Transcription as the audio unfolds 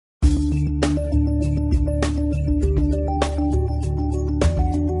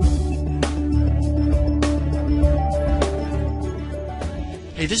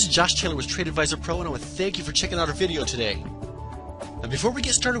this is Josh Taylor with Trade Advisor Pro, and I want to thank you for checking out our video today. Now, before we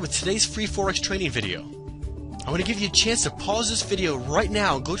get started with today's free Forex trading video, I want to give you a chance to pause this video right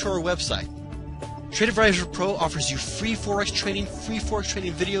now and go to our website. Trade Advisor Pro offers you free Forex trading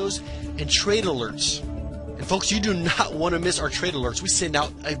videos, and trade alerts. And folks, you do not want to miss our trade alerts. We send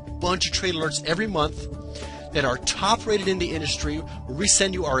out a bunch of trade alerts every month that are top rated in the industry, where we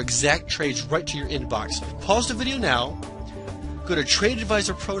send you our exact trades right to your inbox. Pause the video now, go to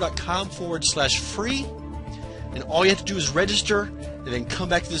tradeadvisorpro.com/free, and all you have to do is register and then come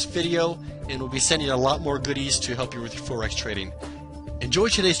back to this video, and we'll be sending you a lot more goodies to help you with your Forex trading. Enjoy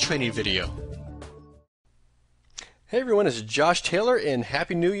today's training video. Hey everyone, it's Josh Taylor and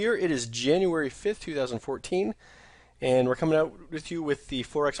Happy New Year. It is January 5th, 2014, and we're coming out with you with the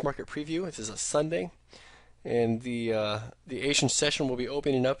Forex market preview. This is a Sunday, and the Asian session will be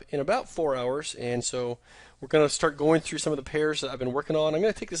opening up in about 4 hours, and so we're going to start going through some of the pairs that I've been working on. I'm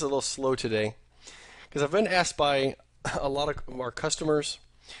going to take this a little slow today because I've been asked by a lot of our customers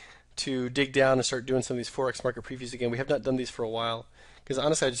to dig down and start doing some of these Forex market previews again. We have not done these for a while because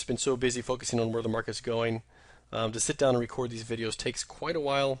honestly I've just been so busy focusing on where the market's going. To sit down and record these videos takes quite a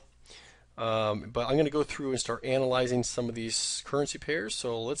while, but I'm going to go through and start analyzing some of these currency pairs,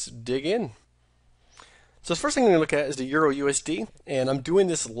 so let's dig in. So the first thing I'm going to look at is the Euro USD, and I'm doing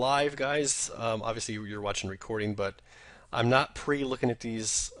this live, guys. Obviously you're watching recording, but I'm not pre-looking at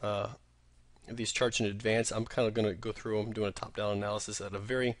these charts in advance. I'm kind of going to go through them, doing a top-down analysis at a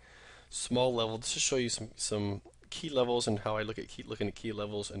very small level just to show you some key levels and how I look at looking at key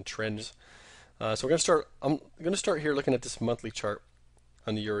levels and trends. So we're going to start. I'm going to start here looking at this monthly chart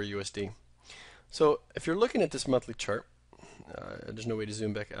on the Euro USD. So if you're looking at this monthly chart, there's no way to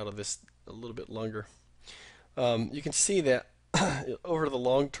zoom back out of this a little bit longer. You can see that over the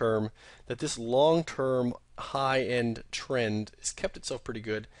long term, that this long-term high-end trend has kept itself pretty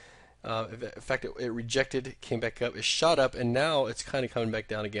good. In fact, it rejected, came back up, it shot up, and now it's kind of coming back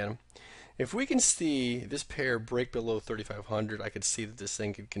down again. If we can see this pair break below 3,500, I could see that this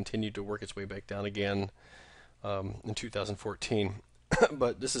thing could continue to work its way back down again in 2014.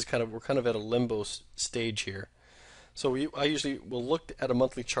 But this is we're kind of at a limbo stage here. So I usually will look at a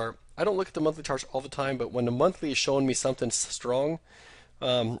monthly chart. I don't look at the monthly charts all the time, but when the monthly is showing me something strong,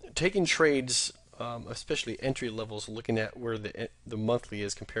 taking trades, especially entry levels, looking at where the monthly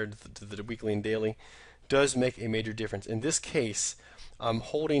is compared to the weekly and daily, does make a major difference. In this case, I'm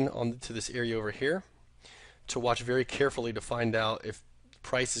holding on to this area over here to watch very carefully to find out if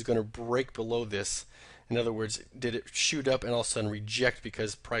price is going to break below this. In other words, did it shoot up and all of a sudden reject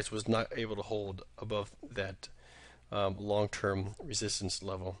because price was not able to hold above that long-term resistance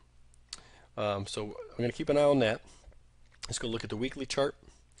level. So I'm going to keep an eye on that. Let's go look at the weekly chart.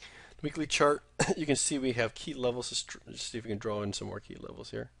 The weekly chart, you can see we have key levels. Let's see if we can draw in some more key levels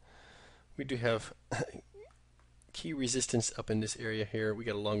here. We do have key resistance up in this area here. We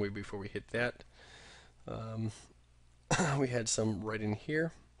got a long way before we hit that. We had some right in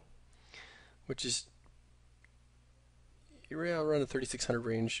here, which is around the 3,600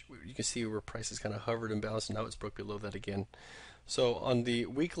 range. You can see where prices kind of hovered and bounced, and now it's broke below that again. So on the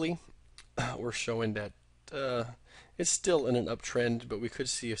weekly, we're showing that it's still in an uptrend, but we could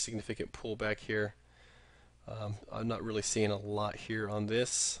see a significant pullback here. I'm not really seeing a lot here on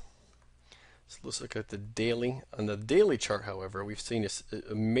this. So let's look at the daily. On the daily chart, however, we've seen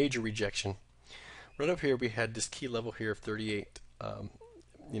a major rejection. Right up here, we had this key level here of 38,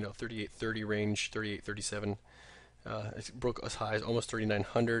 38.30 range, 38.37. It broke as high as almost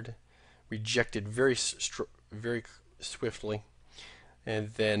 3,900, rejected very swiftly,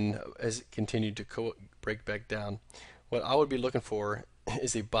 and then as it continued to break back down. What I would be looking for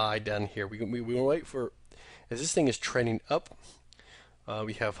is a buy down here. We will wait for, as this thing is trending up.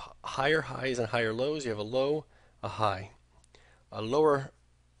 We have higher highs and higher lows. You have a low, a high, a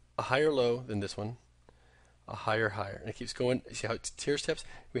higher low than this one, a higher, and it keeps going. See how it tear steps?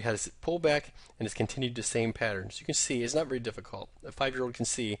 We had a pullback, and it's continued the same pattern. So you can see it's not very difficult. A 5-year-old can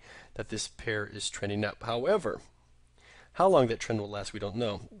see that this pair is trending up. However, how long that trend will last, we don't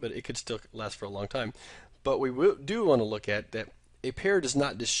know, but it could still last for a long time. But we do want to look at that a pair does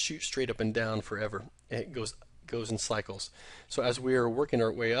not just shoot straight up and down forever. It goes in cycles. So as we are working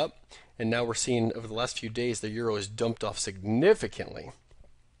our way up, and now we're seeing over the last few days the euro is dumped off significantly,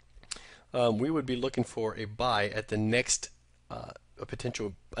 we would be looking for a buy at the next a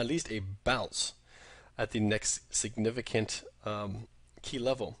potential, at least a bounce at the next significant key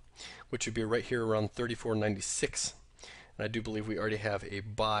level, which would be right here around 34.96. And I do believe we already have a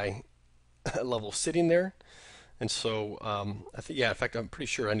buy level sitting there. And so I think, yeah, in fact, I'm pretty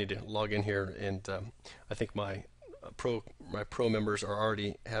sure I need to log in here, and I think my my pro members are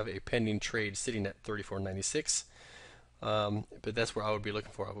already have a pending trade sitting at 34.96. But that's where I would be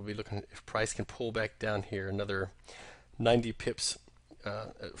looking for. I would be looking if price can pull back down here another 90 pips.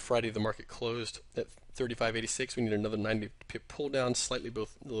 Friday the market closed at 35.86. We need another 90 pip pull down slightly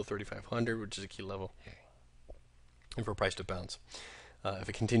below 3,500, which is a key level, and for price to bounce. If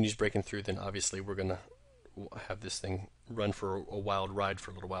it continues breaking through, then obviously we're going to have this thing run for a wild ride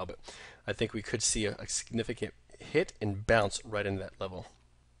for a little while. But I think we could see a significant hit and bounce right into that level.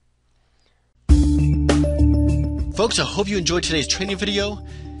 Folks, I hope you enjoyed today's training video.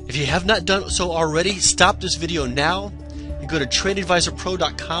 If you have not done so already, stop this video now and go to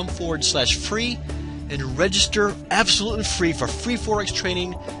TradeAdvisorPro.com/free and register absolutely free for free Forex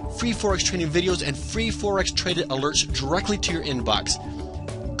training, free Forex training videos, and free Forex traded alerts directly to your inbox.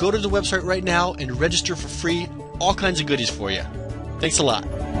 Go to the website right now and register for free. All kinds of goodies for you. Thanks a lot.